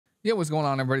Yeah, what's going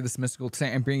on, everybody? This is Mystical.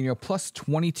 Today I'm bringing you a plus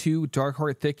 22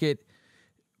 Darkheart Thicket.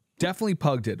 Definitely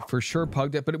pugged it, for sure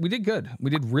pugged it, but we did good.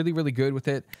 We did really, really good with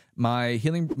it. My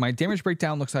damage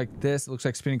breakdown looks like this. It looks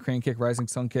like spinning crane kick, rising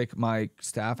sun kick. My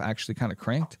staff actually kind of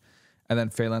cranked, and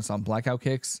then phalanx on blackout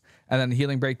kicks. And then the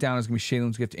healing breakdown is going to be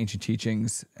Shaylin's Gift to Ancient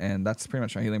Teachings, and that's pretty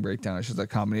much my healing breakdown. It's just a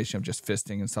combination of just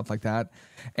fisting and stuff like that.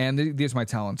 And these are my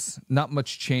talents. Not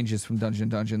much changes from dungeon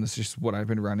to dungeon. This is just what I've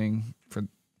been running for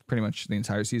pretty much the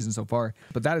entire season so far.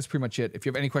 But that is pretty much it. If you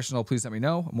have any questions, please let me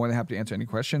know. I'm more than happy to answer any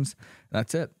questions.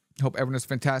 That's it. Hope everyone has a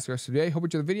fantastic rest of the day. Hope you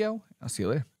enjoy the video. I'll see you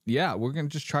later. Yeah, we're going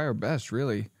to just try our best,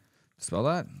 really. Spell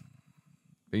that.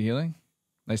 Big healing.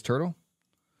 Nice turtle.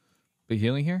 Big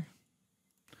healing here.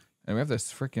 And we have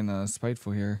this freaking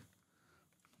spiteful here.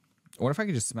 What if I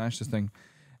could just smash this thing?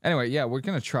 Anyway, yeah, we're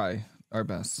going to try our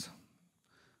best.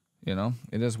 You know,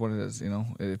 it is what it is. You know,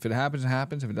 if it happens, it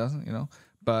happens. If it doesn't, you know.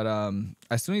 But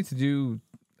I still need to do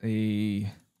a...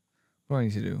 What do I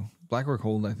need to do? Blackwork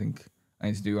Hold, I think I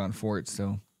need to do on Fort,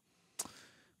 so...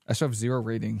 I still have 0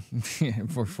 rating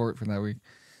for Fort for that week.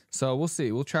 So we'll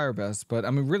see. We'll try our best. But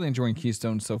I'm really enjoying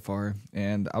Keystone so far.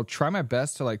 And I'll try my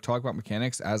best to like talk about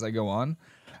mechanics as I go on.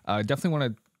 I definitely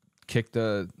want to kick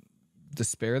the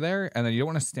despair there. And then you don't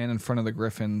want to stand in front of the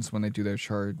Griffins when they do their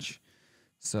charge.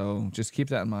 So just keep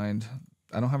that in mind.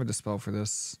 I don't have a dispel for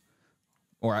this.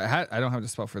 Or I don't have a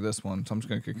dispel for this one. So I'm just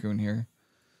going to cocoon here.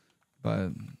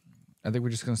 But I think we're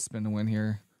just going to spin to win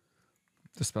here.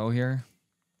 Dispel here.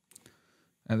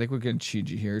 I think we're getting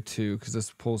Chiji here too, because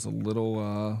this pulls a little,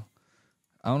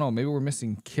 I don't know, maybe we're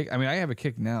missing kick. I mean, I have a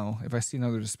kick now. If I see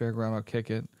another despair ground, I'll kick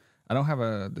it. I don't have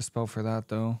a dispel for that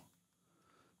though.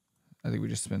 I think we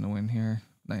just spin the win here.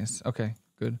 Nice. Okay.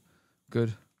 Good.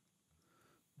 Good.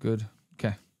 Good.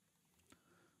 Okay.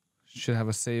 Should have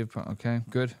a save. Okay.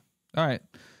 Good. All right.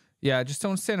 Yeah, just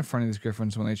don't stand in front of these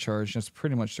Griffins when they charge. That's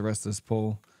pretty much the rest of this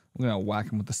pull. I'm going to whack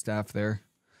them with the staff there.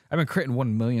 I've been creating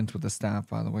 1/1,000th with the staff,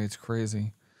 by the way. It's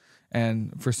crazy.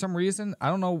 And for some reason, I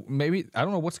don't know, maybe, I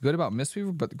don't know what's good about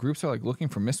Mistweaver, but the groups are like looking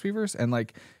for Mistweavers. And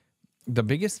like the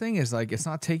biggest thing is like, it's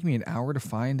not taking me an hour to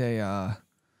find a,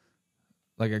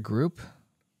 like a group.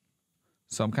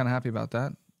 So I'm kind of happy about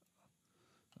that.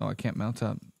 Oh, I can't mount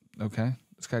up. Okay.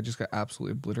 This guy just got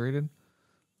absolutely obliterated.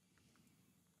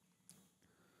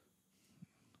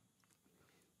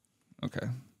 Okay.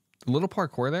 A little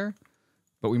parkour there,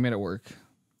 but we made it work.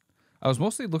 I was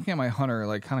mostly looking at my hunter,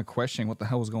 like kind of questioning what the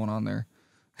hell was going on there.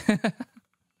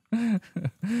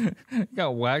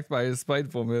 Got whacked by his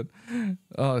spiteful, man.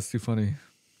 Oh, it's too funny.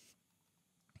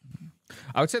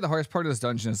 I would say the hardest part of this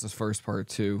dungeon is this first part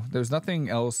too. There's nothing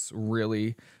else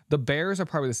really. The bears are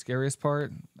probably the scariest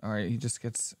part. All right, he just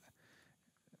gets...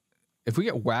 If we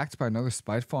get whacked by another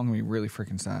spiteful, I'm going to be really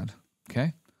freaking sad.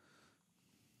 Okay?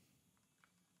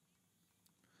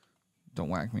 Don't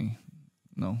whack me.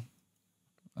 No.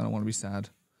 I don't want to be sad.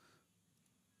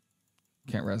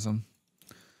 Can't res him.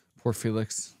 Poor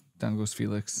Felix. Down goes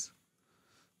Felix.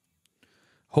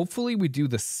 Hopefully we do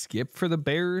the skip for the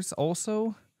bears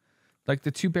also. Like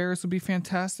the 2 bears would be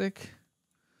fantastic.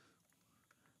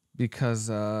 Because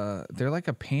they're like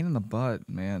a pain in the butt,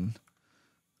 man.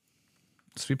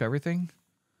 Sweep everything.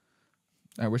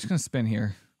 All right, we're just going to spin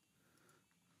here.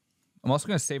 I'm also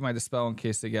going to save my dispel in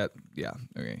case they get... Yeah,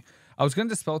 okay. I was going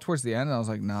to dispel towards the end, and I was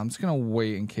like, nah, I'm just going to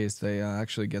wait in case they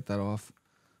actually get that off.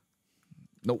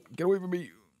 Nope, get away from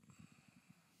me.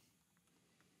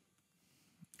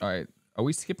 All right, are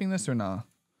we skipping this or nah?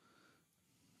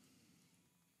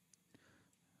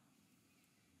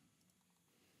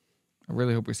 I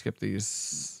really hope we skip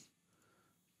these.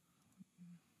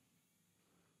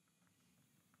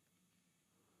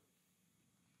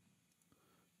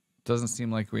 Doesn't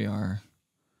seem like we are.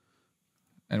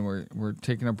 And we're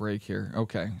taking a break here.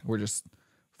 Okay. We're just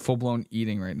full-blown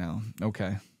eating right now.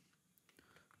 Okay.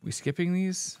 We skipping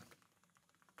these?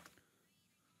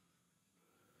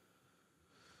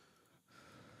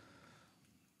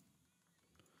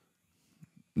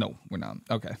 No, we're not.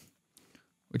 Okay.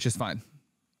 Which is fine.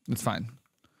 It's fine.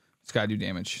 It's got to do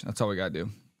damage. That's all we got to do.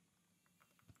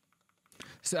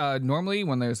 So, normally,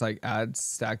 when there's like ads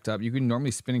stacked up, you can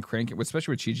normally spin and crank it,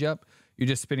 especially with Chiji up. You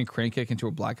just spin and crank kick into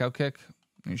a blackout kick.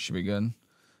 It should be good.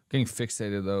 Getting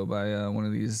fixated though by one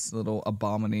of these little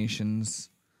abominations.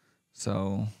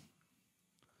 So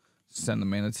send the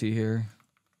manatee here.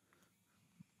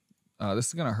 This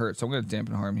is gonna hurt, so I'm gonna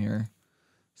dampen harm here.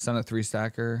 Send a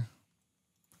 3-stacker.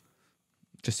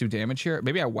 Just do damage here.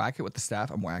 Maybe I whack it with the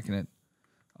staff. I'm whacking it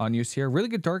on use here. Really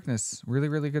good darkness. Really,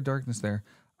 really good darkness there.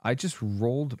 I just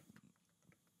rolled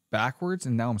backwards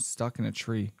and now I'm stuck in a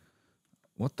tree.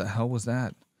 What the hell was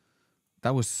that?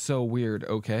 That was so weird.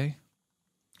 Okay.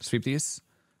 Sweep these.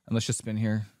 And let's just spin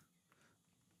here.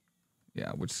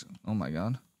 Yeah, which... Oh, my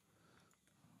God.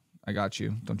 I got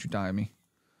you. Don't you die on me.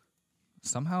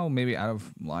 Somehow maybe out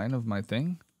of line of my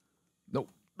thing. No.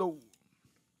 No.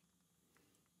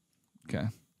 Okay.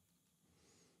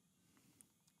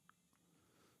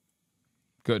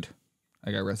 Good.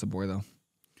 I got Reservoir, though.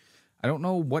 I don't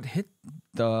know what hit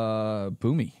the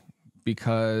Boomy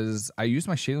because I used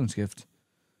my Shaylun's Gift.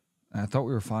 And I thought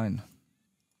we were fine.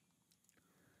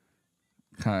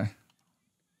 Okay.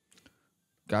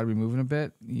 Gotta be moving a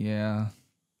bit. Yeah.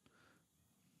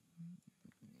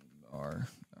 All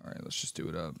right, let's just do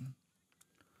it up.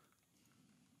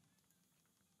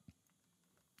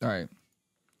 All right.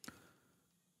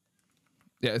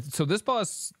 Yeah, so this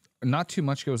boss, not too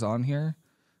much goes on here.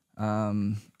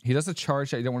 He does a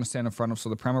charge that you don't want to stand in front of. So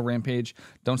the Primal Rampage,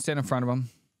 don't stand in front of him.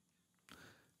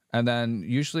 And then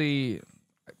usually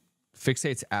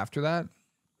fixates after that.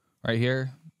 Right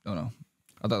here. Oh, no.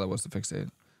 I thought that was the fixate,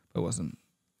 but it wasn't.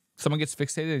 Someone gets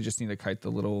fixated, you just need to kite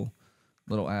the little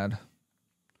ad.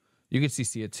 You can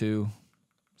CC it too.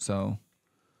 So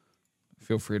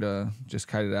feel free to just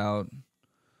kite it out.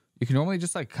 You can normally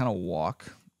just like kind of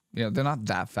walk. You know, they're not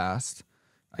that fast.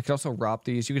 I could also ROP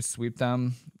these. You could sweep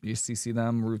them. You CC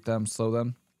them, root them, slow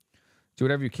them. Do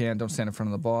whatever you can. Don't stand in front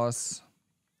of the boss.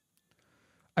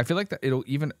 I feel like that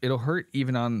it'll hurt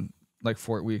even on like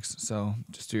 4 weeks. So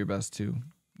just do your best to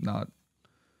not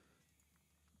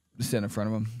stand in front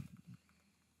of them.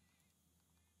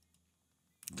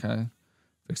 Okay.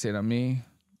 Fixate on me.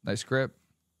 Nice grip.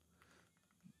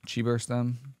 Chi burst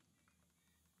them.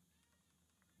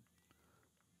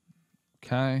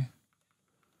 Okay.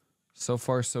 So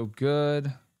far, so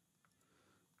good.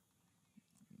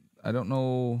 I don't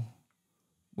know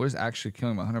what is actually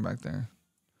killing my hunter back there.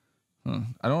 Huh.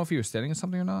 I don't know if he was standing in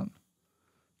something or not.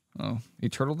 Oh, he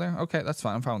turtled there? Okay, that's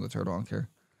fine. I'm fine with the turtle. I don't care.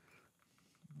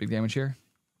 Big damage here.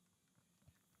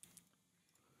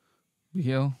 We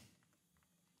heal.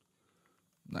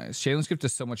 Nice. Shaylun's Gift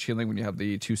does so much healing when you have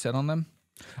the 2 set on them.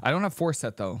 I don't have 4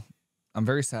 set though. I'm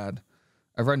very sad.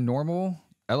 I've run normal,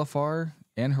 LFR,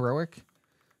 and heroic,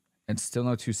 and still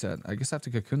no 2 set. I guess I have to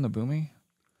cocoon the Boomy.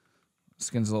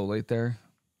 Skin's a little late there.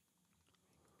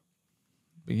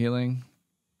 Big healing.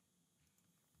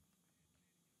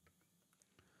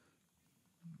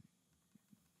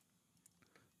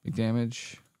 Big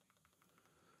damage.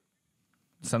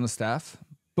 Send the staff.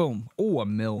 Boom. Oh, a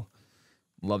mill.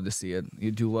 Love to see it.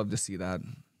 You do love to see that.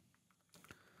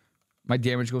 My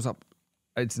damage goes up.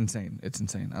 It's insane. It's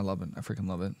insane. I love it. I freaking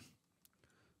love it.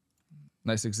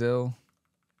 Nice exil.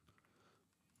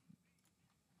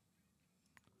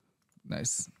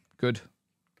 Nice. Good.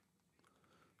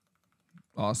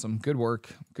 Awesome. Good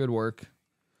work. Good work.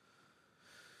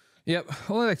 Yep.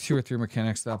 Only like 2 or 3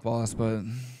 mechanics that boss, but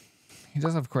he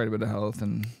does have quite a bit of health,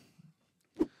 and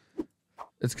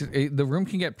the room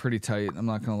can get pretty tight. I'm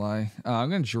not gonna lie. I'm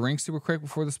gonna drink super quick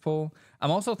before this pull. I'm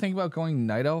also thinking about going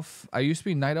Night Elf. I used to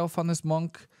be Night Elf on this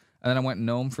monk, and then I went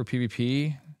Gnome for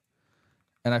PvP,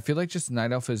 and I feel like just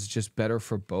Night Elf is just better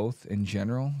for both in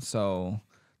general. So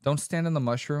don't stand in the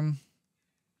mushroom.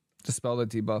 Dispel the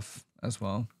debuff as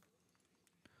well.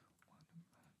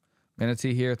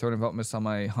 Manatee here, throw an Envelop Mist on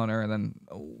my hunter, and then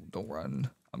don't run.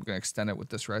 I'm gonna extend it with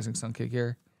this Rising Sun kick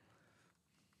here.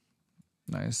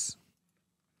 Nice.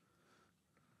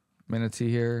 Manatee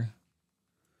here.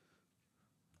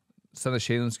 Send the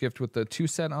Shaylun's Gift with the 2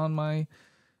 set on my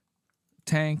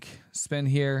tank. Spin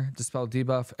here, dispel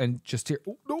debuff, and just here.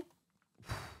 Oh, no.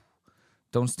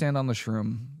 Don't stand on the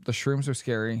shroom. The shrooms are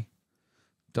scary.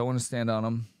 Don't want to stand on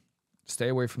them. Stay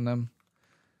away from them.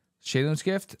 Shaylun's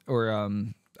Gift, or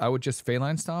I would just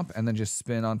Phalanx Stomp and then just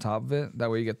spin on top of it.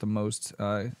 That way you get the most.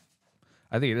 I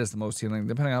think it is the most healing,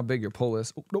 depending on how big your pull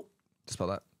is. Oh, nope. Dispel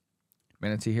that.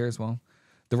 Manatee here as well.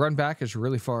 The run back is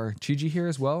really far. Chi-Ji here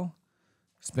as well.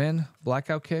 Spin.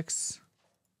 Blackout kicks.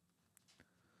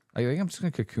 I think I'm just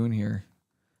going to cocoon here.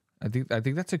 I think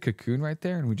that's a cocoon right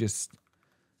there. And we just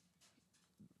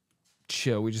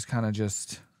chill. We just kind of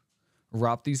just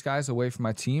ROP these guys away from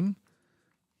my team.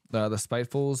 The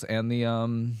Spitefuls and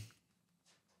the...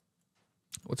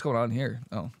 What's going on here?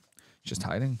 Oh, just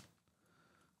hiding.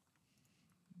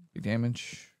 Big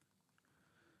damage.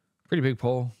 Pretty big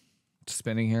pull.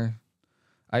 Spinning here.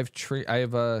 I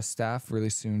have a staff really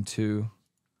soon too.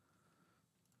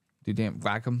 Do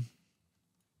whack him.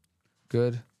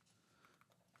 Good.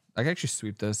 I can actually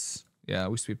sweep this. Yeah,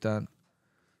 we sweep that.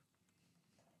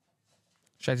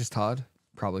 Should I just Todd?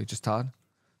 Probably just Todd.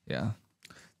 Yeah.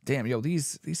 Damn, yo,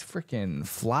 these freaking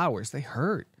flowers, they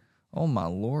hurt. Oh my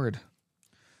lord.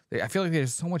 I feel like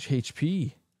there's so much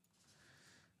HP.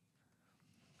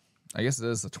 I guess it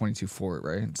is a 22 for it,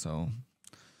 right? So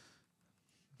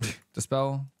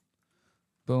dispel,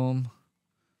 boom,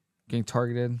 getting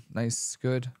targeted, nice,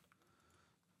 good.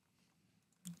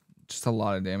 Just a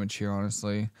lot of damage here,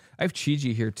 honestly. I have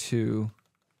Chi-Ji here too.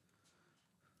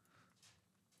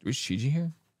 Do we have Chi-Ji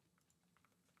here?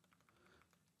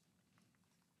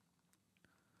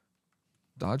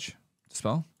 Dodge,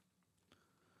 dispel.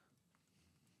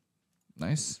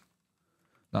 Nice.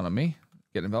 Not on me.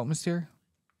 Get Envelop Mist here.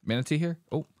 Manatee here.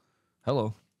 Oh,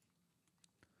 hello.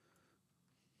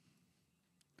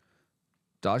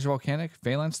 Dodge Volcanic.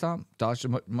 Phalanx Stomp. Dodge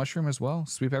the Mushroom as well.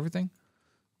 Sweep everything.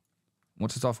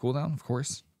 Once it's off cooldown, of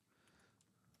course.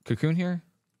 Cocoon here.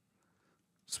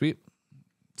 Sweep.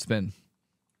 Spin.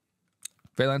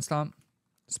 Phalanx Stomp.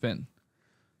 Spin.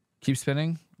 Keep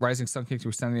spinning. Rising Sun Kick to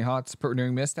extend any hots. Put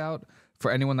Renewing Mist out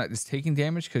for anyone that is taking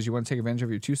damage because you want to take advantage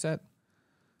of your 2-set.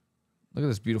 Look at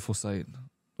this beautiful sight.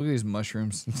 Look at these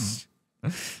mushrooms.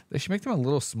 They should make them a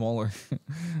little smaller.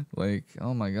 Like,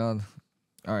 oh my god.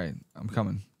 All right, I'm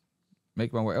coming.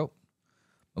 Make my way. Oh,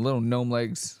 a little gnome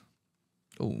legs.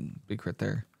 Oh, big crit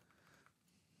there.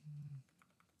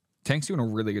 Tank's doing a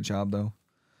really good job, though.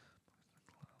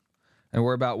 And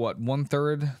we're about, what,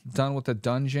 1/3 done with the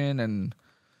dungeon, and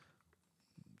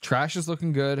trash is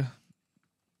looking good.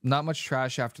 Not much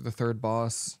trash after the 3rd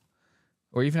boss.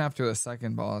 Or even after the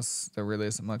 2nd boss, there really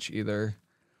isn't much either.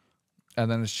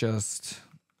 And then it's just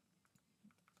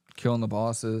killing the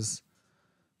bosses.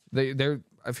 They're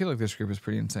I feel like this group is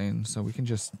pretty insane, so we can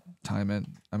just time it.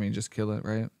 I mean, just kill it,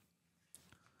 right?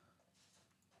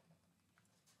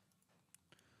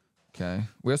 Okay.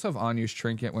 We also have unused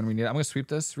trinket when we need it. I'm gonna sweep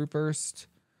this root burst.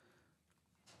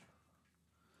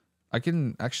 I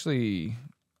can actually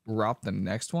rop the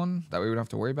next one. That way we don't have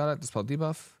to worry about it. Dispel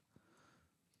debuff.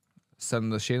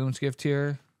 Send the Shaylun's gift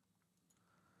here.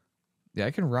 Yeah,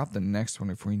 I can rop the next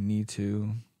one if we need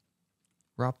to.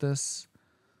 Rop this.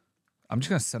 I'm just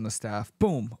going to send the staff.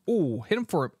 Boom. Oh, hit him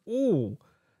for it. Oh,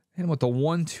 hit him with the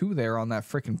 1-2 there on that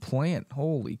freaking plant.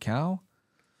 Holy cow.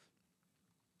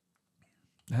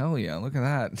 Hell yeah, look at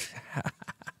that.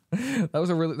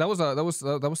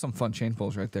 that was some fun chain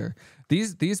pulls right there.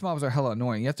 These mobs are hella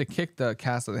annoying. You have to kick the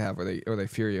cast that they have or they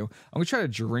fear you. I'm gonna try to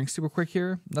drink super quick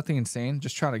here. Nothing insane.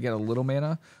 Just trying to get a little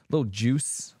mana, a little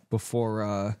juice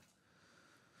before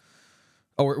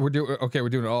oh, we're doing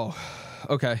it all.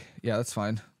 Okay, yeah, that's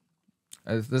fine.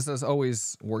 This has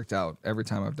always worked out every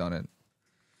time I've done it.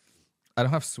 I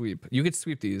don't have sweep. You could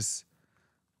sweep these.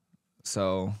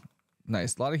 So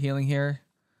nice. A lot of healing here.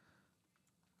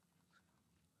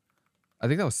 I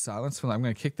think that was silence. I'm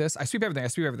going to kick this. I sweep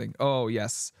everything. Oh,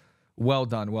 yes. Well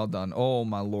done. Well done. Oh,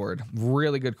 my lord.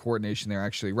 Really good coordination there,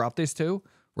 actually. Rop these two.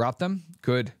 Rop them.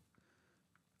 Good.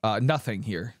 Nothing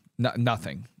here.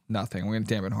 Nothing. We're going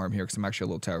to dampen harm here because I'm actually a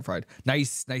little terrified.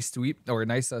 Nice sweep. Or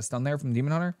nice stun there from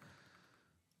Demon Hunter.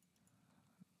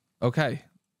 Okay.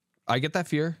 I get that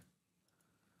fear.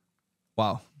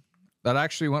 Wow. That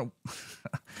actually went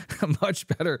much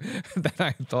better than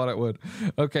I thought it would.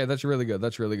 Okay, that's really good.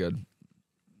 That's really good.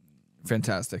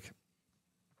 Fantastic.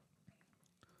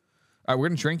 All right, we're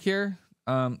gonna drink here.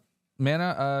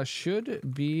 Mana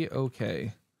should be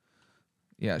okay.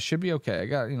 Yeah, should be okay. I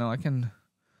got, I can.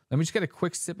 Let me just get a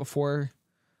quick sip before.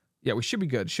 Yeah, we should be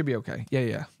good. Should be okay.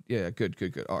 Yeah.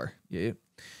 Good. R. Yeah.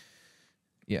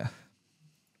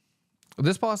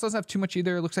 This boss doesn't have too much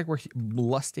either. It looks like we're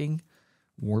lusting,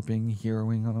 warping,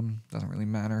 heroing on him. Doesn't really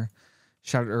matter.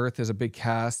 Shattered Earth is a big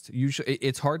cast. Usually,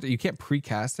 it's hard to, you can't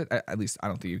pre-cast it. At least I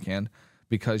don't think you can,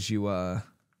 because you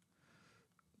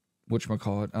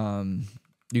whatchamacallit,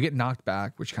 you get knocked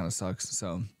back, which kind of sucks.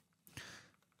 So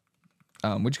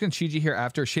we're just gonna Chi-Ji here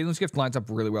after. Shaylun's gift lines up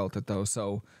really well with it though.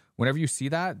 So whenever you see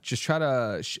that, just try to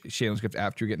Shaylun's gift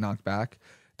after you get knocked back.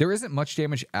 There isn't much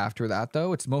damage after that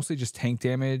though. It's mostly just tank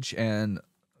damage and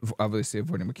obviously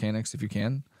avoiding mechanics if you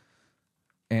can.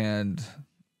 And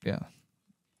yeah.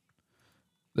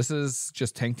 This is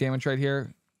just tank damage right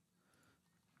here.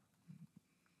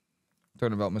 Throw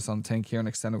Envelop Mist on the tank here and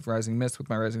extend with Rising Mist with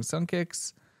my Rising Sun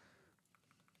Kicks.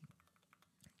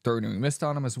 Throw Renewing Mist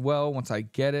on him as well once I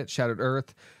get it. Shattered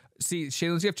Earth. See,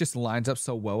 Shaylun's gift just lines up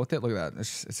so well with it. Look at that.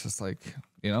 It's just like,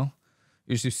 you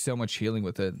just do so much healing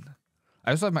with it.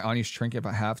 I also have my unused trinket if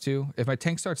I have to. If my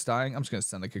tank starts dying, I'm just going to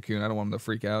send the cocoon. I don't want him to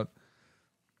freak out.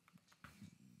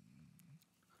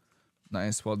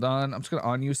 Nice. Well done. I'm just going to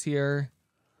unuse here.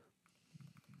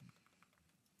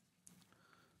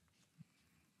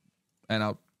 And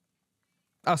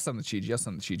I'll send the Chi-Ji. I'll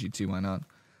send the Chi-Ji too. Why not?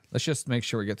 Let's just make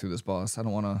sure we get through this boss. I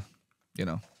don't want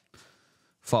to,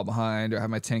 fall behind or have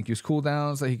my tank use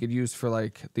cooldowns that he could use for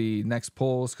like the next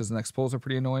pulls, because the next pulls are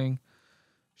pretty annoying.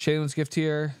 Shaylin's gift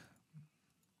here.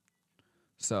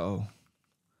 So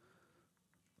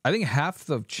I think half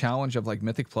the challenge of like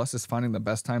Mythic Plus is finding the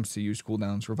best times to use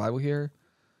cooldowns revival here.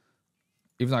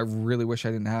 Even though I really wish I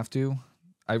didn't have to.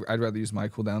 I'd rather use my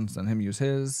cooldowns than him use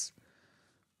his.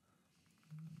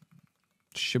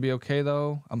 Should be okay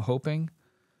though. I'm hoping.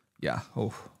 Yeah.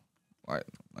 Oh, all right.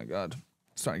 My God.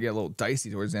 It's starting to get a little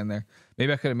dicey towards the end there.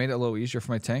 Maybe I could have made it a little easier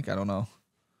for my tank. I don't know.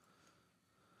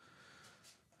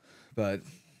 But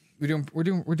we're doing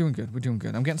good. We're doing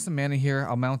good. I'm getting some mana here.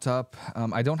 I'll mount up.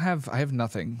 I have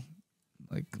nothing.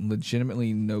 Like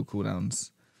legitimately no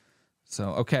cooldowns.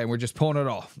 So okay, we're just pulling it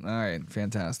off. All right,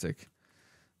 fantastic.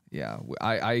 Yeah,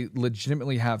 I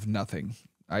legitimately have nothing.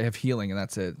 I have healing and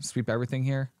that's it. Sweep everything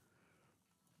here.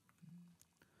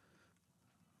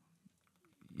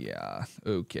 Yeah.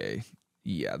 Okay.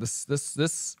 Yeah. This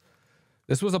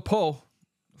was a pull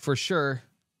for sure,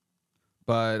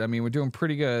 but I mean we're doing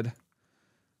pretty good.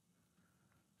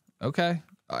 Okay.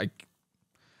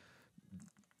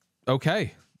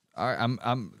 Okay.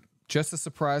 I'm just as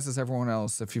surprised as everyone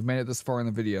else. If you've made it this far in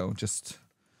the video,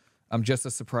 I'm just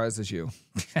as surprised as you.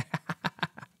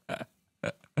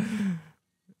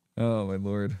 Oh my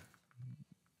Lord.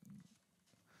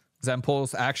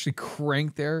 Zampulse actually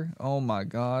cranked there. Oh my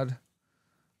God.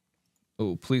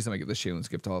 Oh, please let me get the Shaylin's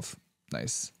gift off.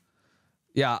 Nice.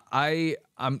 Yeah,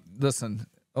 I'm listen.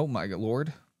 Oh my God,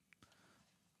 Lord.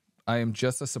 I am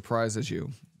just as surprised as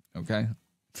you. Okay.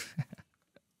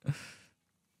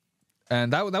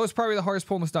 And that was probably the hardest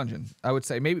pull in this dungeon. I would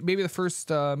say maybe the first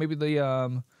maybe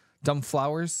the dumb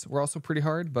flowers were also pretty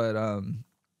hard, but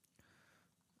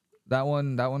that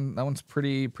one's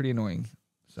pretty annoying.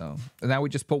 So, and now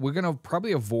we're gonna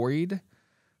probably avoid.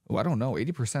 Oh, I don't know.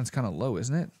 80% is kind of low,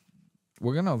 isn't it?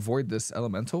 We're gonna avoid this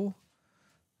elemental.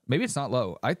 Maybe it's not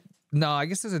low. I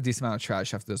guess there's a decent amount of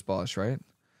trash after this boss, right?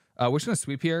 We're just gonna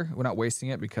sweep here. We're not wasting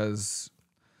it because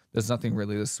there's nothing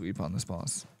really to sweep on this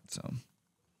boss. So,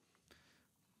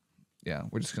 yeah,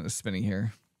 we're just gonna spinning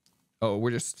here. Oh,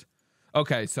 we're just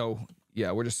okay. So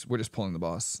yeah, we're just pulling the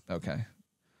boss. Okay,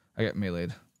 I got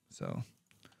meleeed. So.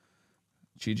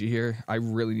 GG here. I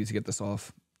really need to get this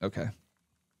off. Okay.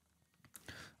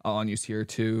 I'll unuse here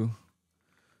too.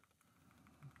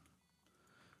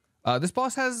 This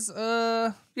boss has,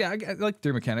 yeah, I like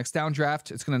 3 mechanics.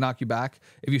 Downdraft, it's going to knock you back.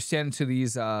 If you stand into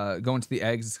these, go into the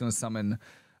eggs, it's going to summon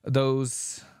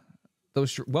those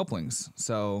whelplings.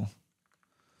 So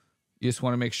you just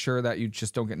want to make sure that you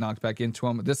just don't get knocked back into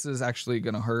them. This is actually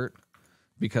going to hurt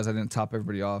because I didn't top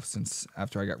everybody off since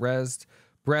after I got rezzed.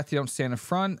 Breath, you don't stand in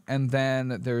front, and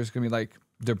then there's gonna be like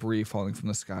debris falling from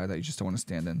the sky that you just don't want to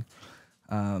stand in.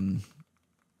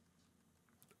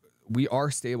 We are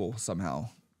stable somehow.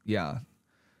 Yeah,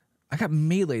 I got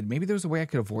meleeed. Maybe there's a way I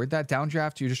could avoid that.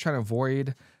 Downdraft, you're just trying to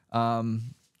avoid.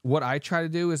 What I try to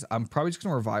do is I'm probably just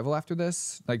gonna revival after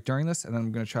this, like during this, and then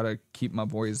I'm gonna try to keep my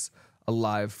boys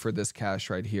alive for this cache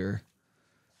right here,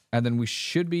 and then we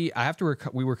should be. I have to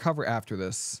we recover after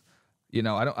this. You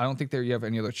know, I don't think you have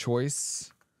any other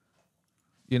choice.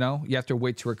 You know, you have to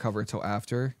wait to recover until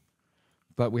after.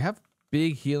 But we have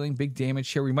big healing, big damage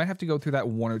here. We might have to go through that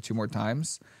 1 or 2 more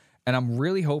times. And I'm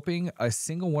really hoping a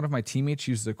single one of my teammates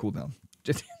uses a cooldown.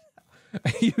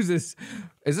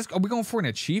 Are we going for an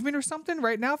achievement or something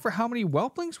right now for how many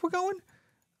whelplings we're going?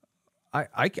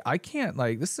 I can't,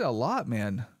 like, this is a lot,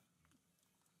 man.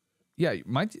 Yeah,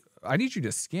 I need you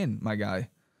to skin, my guy.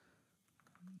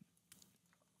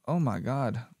 Oh my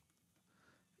God.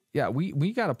 Yeah,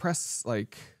 we gotta press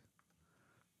like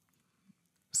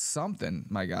something,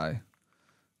 my guy.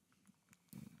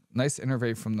 Nice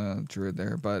intervade from the druid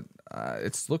there, but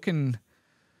it's looking.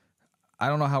 I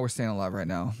don't know how we're staying alive right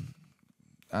now.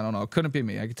 I don't know. It couldn't be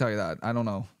me. I can tell you that. I don't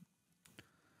know.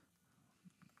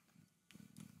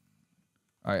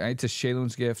 All right, I need to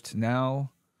Shaylin's gift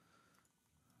now.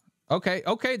 Okay,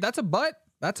 that's a butt.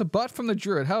 That's a butt from the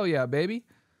druid. Hell yeah, baby.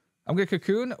 I'm gonna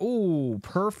cocoon. Ooh,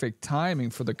 perfect timing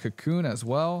for the cocoon as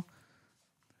well.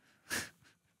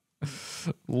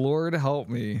 Lord help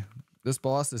me. This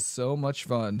boss is so much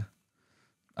fun.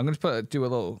 I'm gonna do a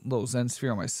little Zen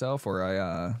sphere on myself,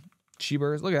 or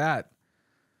Cheebers. Look at that.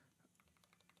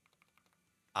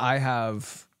 I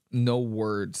have no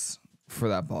words for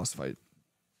that boss fight.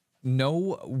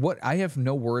 I have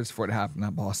no words for what happened in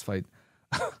that boss fight.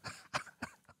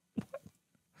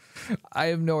 I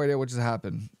have no idea what just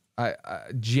happened. I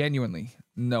genuinely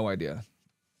no idea.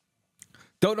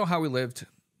 Don't know how we lived.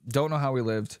 Don't know how we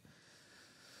lived.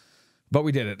 But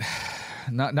we did it.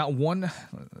 Not one.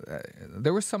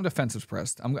 There were some defensives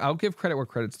pressed. I'll give credit where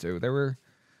credit's due. There were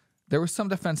some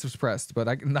defensives pressed,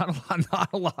 but not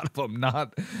a lot of them.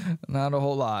 Not a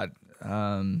whole lot.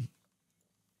 I'm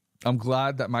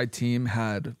glad that my team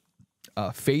had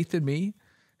faith in me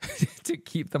to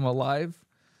keep them alive.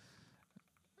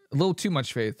 A little too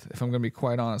much faith, if I'm going to be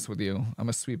quite honest with you. I'm going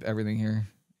to sweep everything here.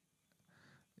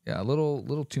 Yeah, a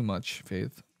little too much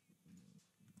faith.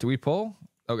 Do we pull?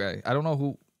 Okay, I don't know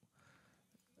who.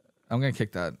 I'm going to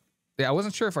kick that. Yeah, I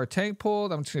wasn't sure if our tank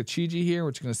pulled. I'm just going to Chi-Ji here.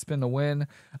 We're just going to spin the win.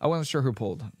 I wasn't sure who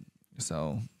pulled.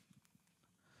 So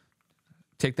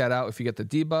take that out if you get the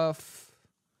debuff.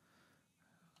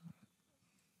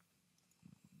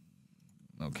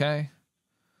 Okay.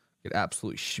 Get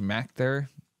absolutely smacked there.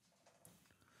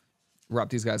 Rob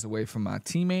these guys away from my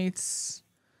teammates.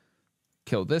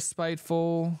 Kill this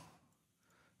Spiteful.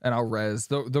 And I'll res.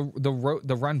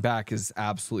 The run back is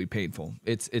absolutely painful.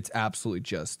 It's absolutely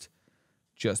just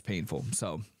painful.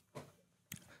 So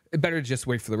it better to just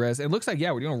wait for the res. It looks like,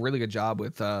 yeah, we're doing a really good job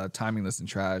with timing this in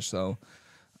trash. So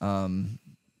the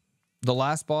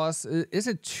last boss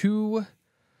isn't too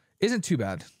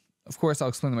bad. Of course, I'll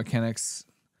explain the mechanics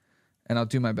and I'll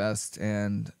do my best.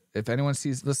 And if anyone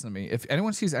sees, listen to me, if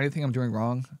anyone sees anything I'm doing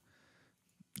wrong,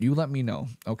 you let me know.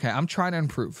 Okay. I'm trying to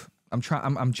improve. I'm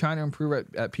trying to improve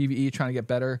at PvE, trying to get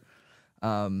better.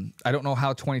 I don't know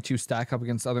how 22 stack up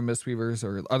against other Mistweavers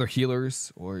or other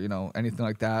healers or, you know, anything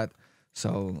like that.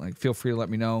 So like, feel free to let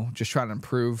me know. Just trying to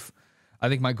improve. I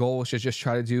think my goal is to just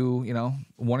try to do, you know,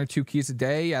 1 or 2 keys a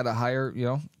day at a higher, you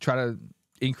know, try to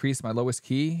increase my lowest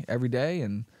key every day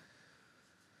and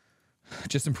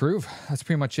just improve. That's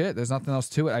pretty much it. There's nothing else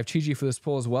to it. I have Chi-Ji for this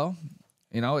pull as well.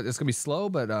 You know, it's gonna be slow,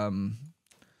 but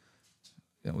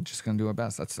yeah, we're just gonna do our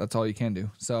best. That's all you can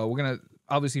do. So we're gonna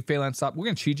obviously Phalanx stop. We're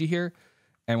gonna Chi-Ji here,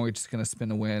 and we're just gonna spin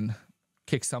the win,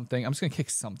 kick something. I'm just gonna kick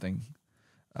something.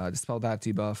 Dispel that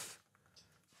debuff.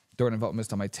 Throw an Envelop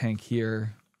Mist on my tank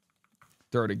here.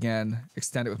 Throw it again.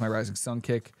 Extend it with my Rising Sun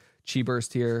kick. Chi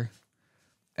burst here.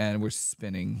 And we're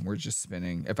spinning. We're just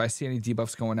spinning. If I see any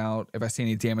debuffs going out, if I see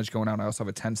any damage going out, I also have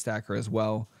a 10 stacker as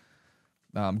well.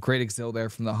 Great Exil there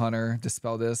from the Hunter.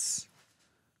 Dispel this.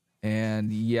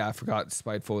 And yeah, I forgot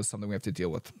Spiteful is something we have to deal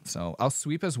with. So I'll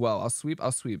sweep as well. I'll sweep.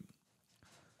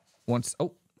 Once.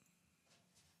 Oh.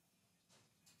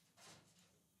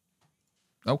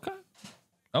 Okay.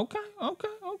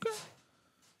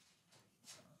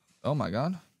 Oh my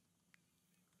God.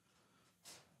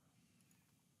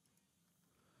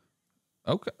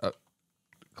 Okay.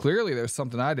 Clearly there's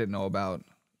something I didn't know about.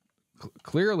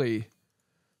 Clearly.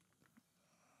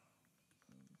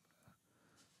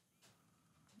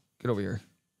 Get over here.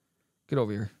 Get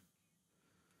over here.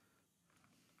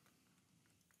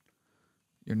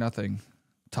 You're nothing.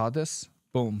 Todd this?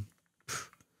 Boom.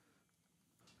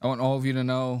 I want all of you to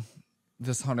know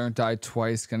this hunter died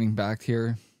twice getting back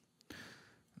here.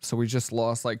 So we just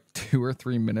lost like 2 or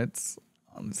 3 minutes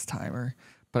on this timer.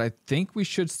 But I think we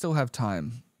should still have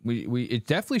time. It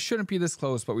definitely shouldn't be this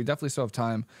close, but we definitely still have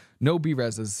time. No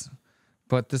B-reses.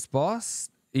 But this boss,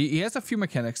 he has a few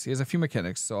mechanics.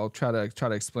 So I'll try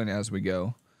to explain it as we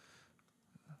go.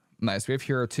 Nice. We have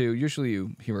Hero 2. Usually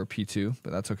you Hero P2,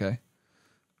 but that's okay.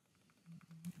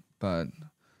 But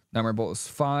Nightmare Bolt is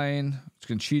fine. Just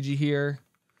gonna Chi-Ji here.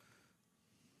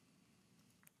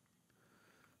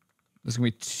 There's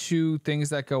going to be 2 things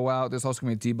that go out. There's also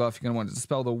going to be a debuff. You're going to want to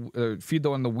dispel the feed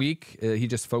the one the weak. He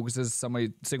just focuses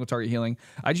somebody, single target healing.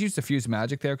 I just used to fuse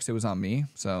magic there because it was on me.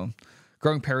 So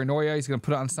growing paranoia, he's going to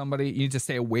put it on somebody. You need to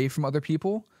stay away from other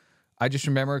people. I just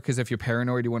remember because if you're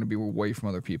paranoid, you want to be away from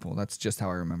other people. That's just how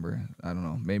I remember. I don't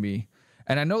know. Maybe.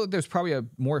 And I know that there's probably a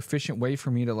more efficient way for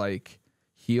me to like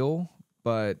heal,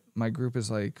 but my group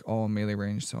is like all in melee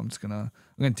range. So I'm going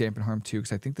to dampen harm too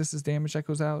because I think this is damage that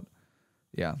goes out.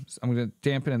 Yeah, so I'm going to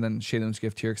dampen and then Shadow's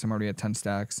Gift here because I'm already at 10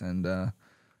 stacks. And all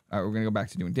right, we're going to go back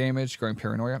to doing damage. Growing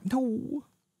Paranoia. No. All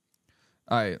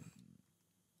right.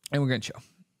 And we're going to chill,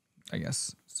 I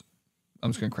guess. So I'm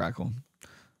just going to Crackle.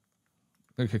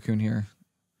 Go Cocoon here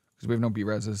because we have no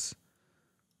B-reses.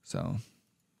 So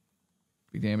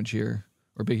big damage here.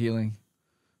 Or big healing.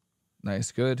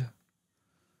 Nice, good.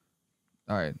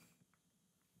 All right.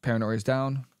 Paranoia is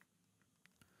down.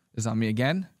 Is on me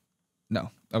again? No.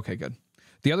 Okay, good.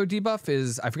 The other debuff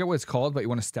is, I forget what it's called, but you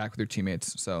want to stack with your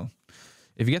teammates. So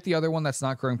if you get the other one that's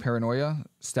not growing paranoia,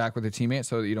 stack with your teammate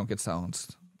so that you don't get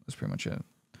silenced. That's pretty much it.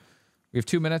 We have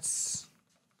 2 minutes.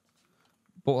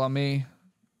 Bolt on me.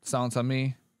 Silence on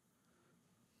me.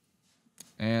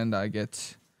 And I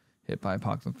get hit by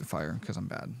Apocalyptic Fire because I'm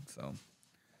bad. So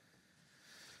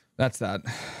that's that.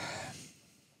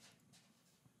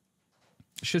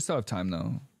 Should still have time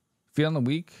though. Feed on the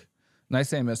weak.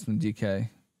 Nice aim miss from DK.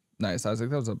 Nice. I was like,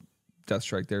 that was a death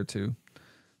strike there too.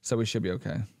 So we should be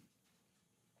okay.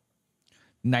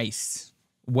 Nice.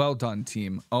 Well done,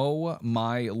 team. Oh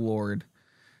my lord.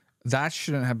 That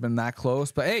shouldn't have been that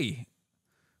close, but hey,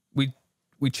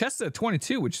 we chested at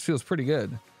 22, which feels pretty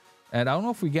good. And I don't know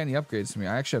if we get any upgrades from me.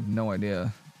 I actually have no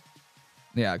idea.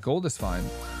 Yeah, gold is fine.